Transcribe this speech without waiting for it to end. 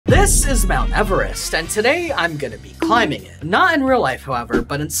This is Mount Everest, and today I'm gonna be climbing it. Not in real life, however,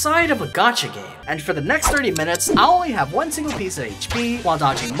 but inside of a gacha game. And for the next 30 minutes, I'll only have one single piece of HP while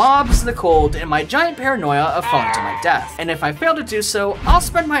dodging mobs, the cold, and my giant paranoia of falling to my death. And if I fail to do so, I'll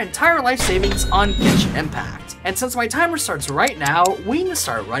spend my entire life savings on Genshin Impact. And since my timer starts right now, we need to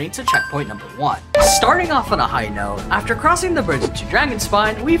start running to checkpoint number 1. Starting off on a high note, after crossing the bridge to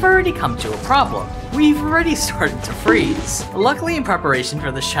Dragonspine, we've already come to a problem. We've already started to freeze. Luckily, in preparation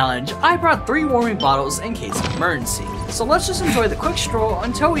for this challenge, I brought 3 warming bottles in case of emergency. So let's just enjoy the quick stroll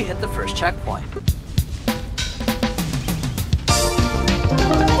until we hit the first checkpoint.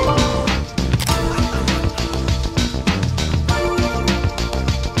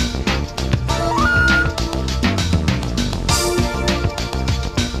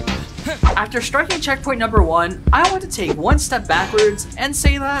 After striking checkpoint number 1, I want to take one step backwards and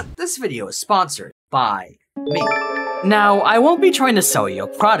say that this video is sponsored by me. Now, I won't be trying to sell you a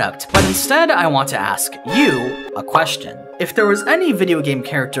product, but instead I want to ask you a question. If there was any video game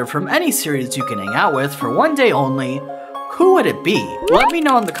character from any series you can hang out with for one day only, who would it be? Let me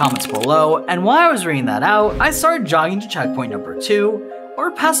know in the comments below, and while I was reading that out, I started jogging to checkpoint number 2,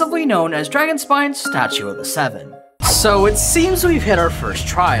 or passively known as Dragonspine's Statue of the Seven. So it seems we've hit our first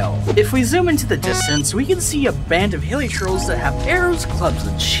trial. If we zoom into the distance, we can see a band of hilichurls that have arrows, clubs,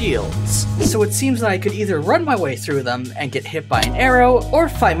 and shields. So it seems that I could either run my way through them and get hit by an arrow, or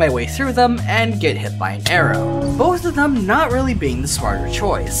fight my way through them and get hit by an arrow. Both of them not really being the smarter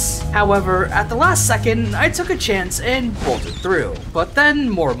choice. However, at the last second, I took a chance and bolted through. But then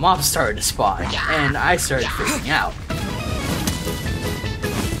more mobs started to spawn, and I started freaking out.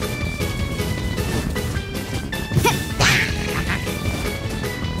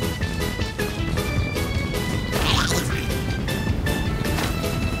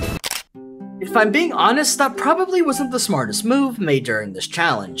 If I'm being honest, that probably wasn't the smartest move made during this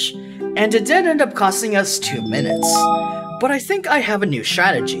challenge, and it did end up costing us 2 minutes. But I think I have a new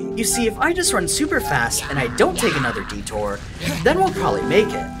strategy. You see, if I just run super fast and I don't take another detour, then we'll probably make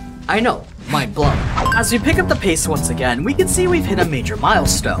it. I know, mind blown. As we pick up the pace once again, we can see we've hit a major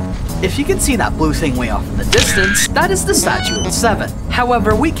milestone. If you can see that blue thing way off in the distance, that is the Statue of the Seven.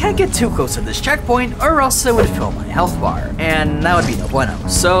 However, we can't get too close to this checkpoint or else it would fill my health bar, and that would be no bueno.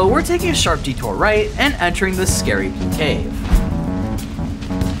 So we're taking a sharp detour right and entering this scary blue cave.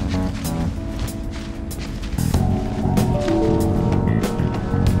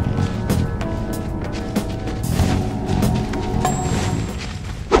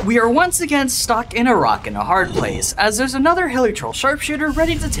 We are once again stuck in a rock and a hard place, as there's another hilichurl sharpshooter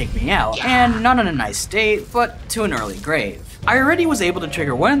ready to take me out, and not on a nice date, but to an early grave. I already was able to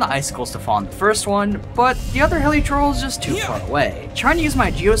trigger one of the icicles to fall on the first one, but the other hilichurl is just too far away. Trying to use my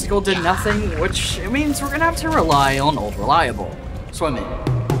geoskill did nothing, which means we're gonna have to rely on old reliable. Swimming.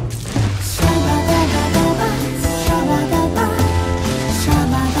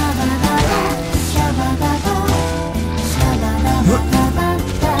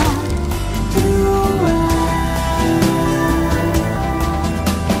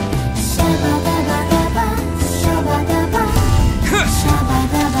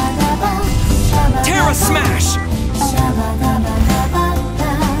 Smash!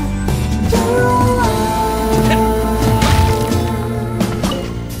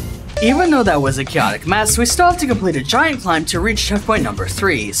 Even though that was a chaotic mess, we still have to complete a giant climb to reach checkpoint number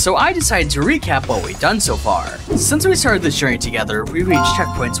 3, so I decided to recap what we've done so far. Since we started this journey together, we reached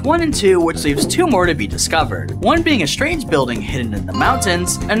checkpoints 1 and 2, which leaves 2 more to be discovered. One being a strange building hidden in the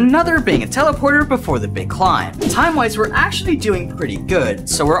mountains, and another being a teleporter before the big climb. Time-wise, we're actually doing pretty good,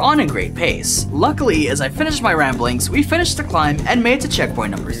 so we're on a great pace. Luckily, as I finished my ramblings, we finished the climb and made it to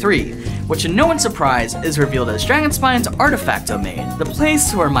checkpoint number 3. Which in no one's surprise is revealed as Dragonspine's artifact domain, the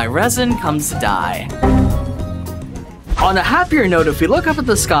place where my resin comes to die. On a happier note, if we look up at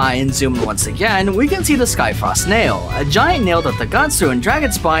the sky and zoom in once again, we can see the Skyfrost nail, a giant nail that the gods threw in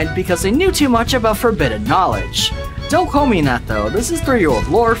Dragonspine because they knew too much about forbidden knowledge. Don't quote me on that though, this is 3-year-old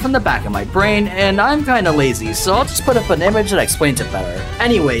lore from the back of my brain, and I'm kinda lazy, so I'll just put up an image that explains it better.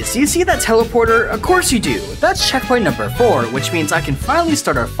 Anyways, do you see that teleporter? Of course you do. That's checkpoint number 4, which means I can finally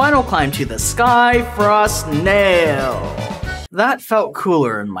start our final climb to the Skyfrost nail. That felt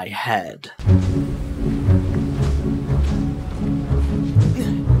cooler in my head.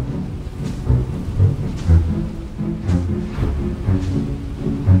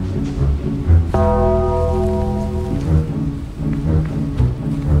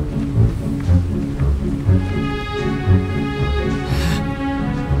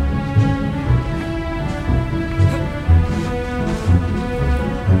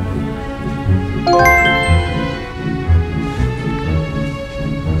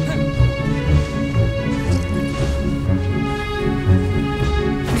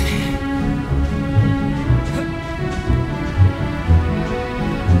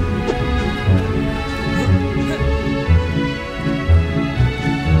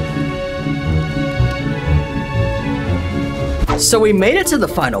 So we made it to the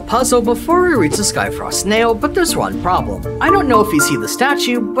final puzzle before we reach the Skyfrost nail, but there's one problem. I don't know if you see the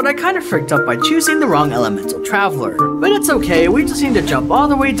statue, but I kind of freaked up by choosing the wrong elemental traveler. But it's okay, we just need to jump all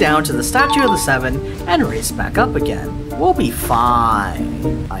the way down to the Statue of the Seven and race back up again. We'll be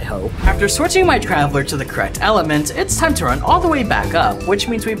fine, I hope. After switching my traveler to the correct element, it's time to run all the way back up, which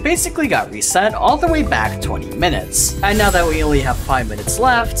means we basically got reset all the way back 20 minutes. And now that we only have 5 minutes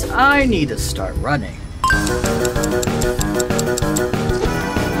left, I need to start running.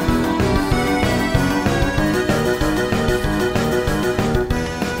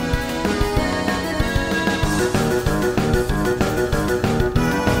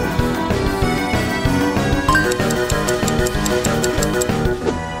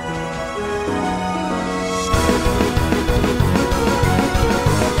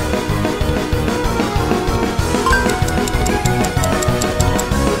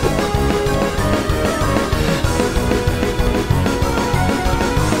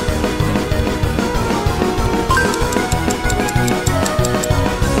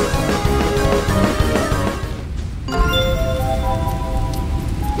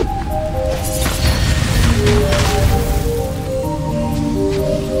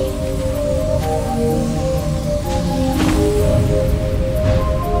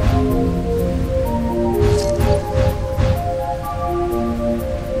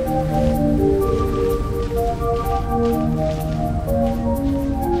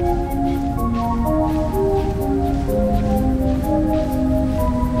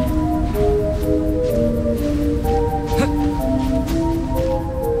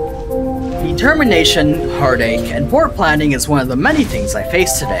 Determination, heartache, and poor planning is one of the many things I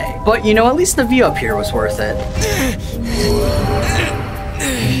faced today. But you know, at least the view up here was worth it.